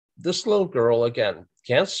this little girl, again,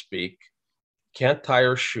 can't speak, can't tie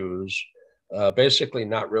her shoes, basically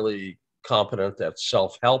not really competent at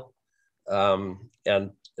self-help, and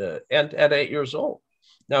at 8 years old.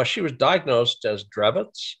 Now, she was diagnosed as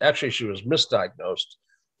Dravet's. Actually, she was misdiagnosed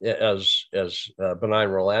as benign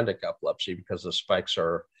Rolandic epilepsy because the spikes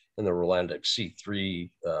are in the Rolandic C3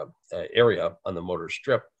 area on the motor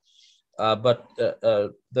strip. But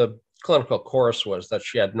the clinical course was that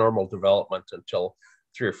she had normal development until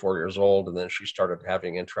 3 or 4 years old, and then she started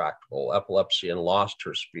having intractable epilepsy and lost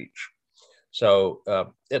her speech. So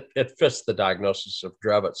it fits the diagnosis of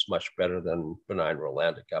Dravet's much better than benign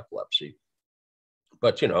Rolandic epilepsy.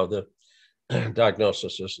 But, the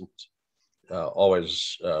diagnosis isn't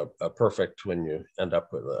always perfect when you end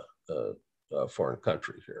up with a foreign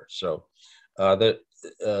country here. So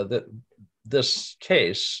this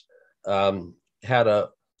case had a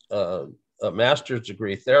master's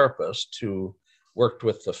degree therapist who worked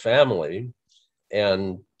with the family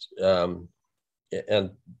and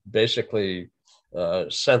basically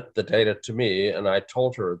sent the data to me. And I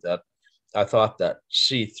told her that I thought that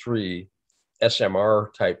C3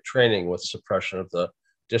 SMR type training with suppression of the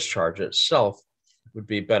discharge itself would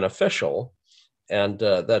be beneficial, and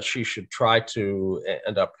that she should try to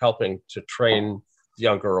end up helping to train the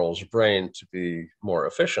young girl's brain to be more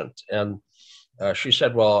efficient. And she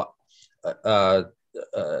said, well, I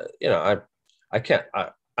can't,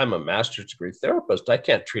 I'm a master's degree therapist. I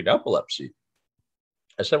can't treat epilepsy.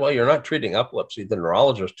 I said, well, you're not treating epilepsy. The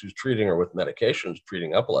neurologist who's treating her with medications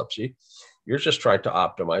treating epilepsy. You're just trying to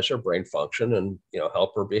optimize her brain function and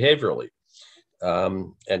help her behaviorally.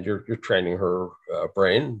 And you're training her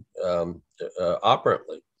brain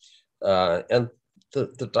operantly. And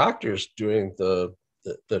the doctor's doing the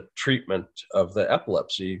treatment of the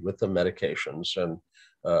epilepsy with the medications and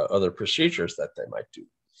other procedures that they might do.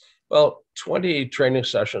 Well, 20 training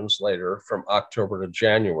sessions later, from October to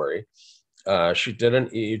January, she did an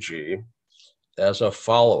EEG as a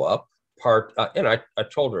follow-up part. And I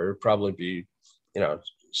told her it'd probably be,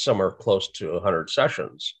 somewhere close to 100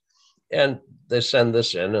 sessions. And they send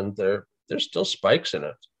this in, and there's still spikes in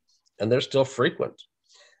it, and they're still frequent.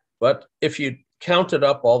 But if you counted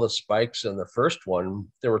up all the spikes in the first one,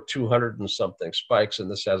 there were 200 and something spikes, and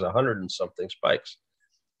this has 100 and something spikes.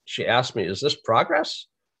 She asked me, is this progress?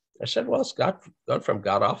 I said, well, it's gone from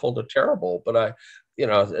god awful to terrible, but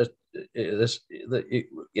it's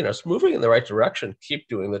moving in the right direction. Keep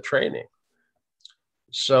doing the training.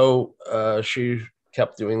 So she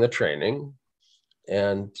kept doing the training,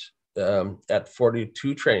 and at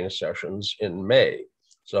 42 training sessions in May,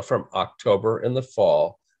 so from October in the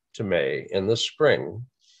fall to May in the spring,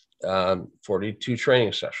 42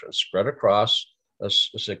 training sessions spread across a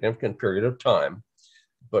significant period of time.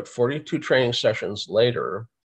 But 42 training sessions later,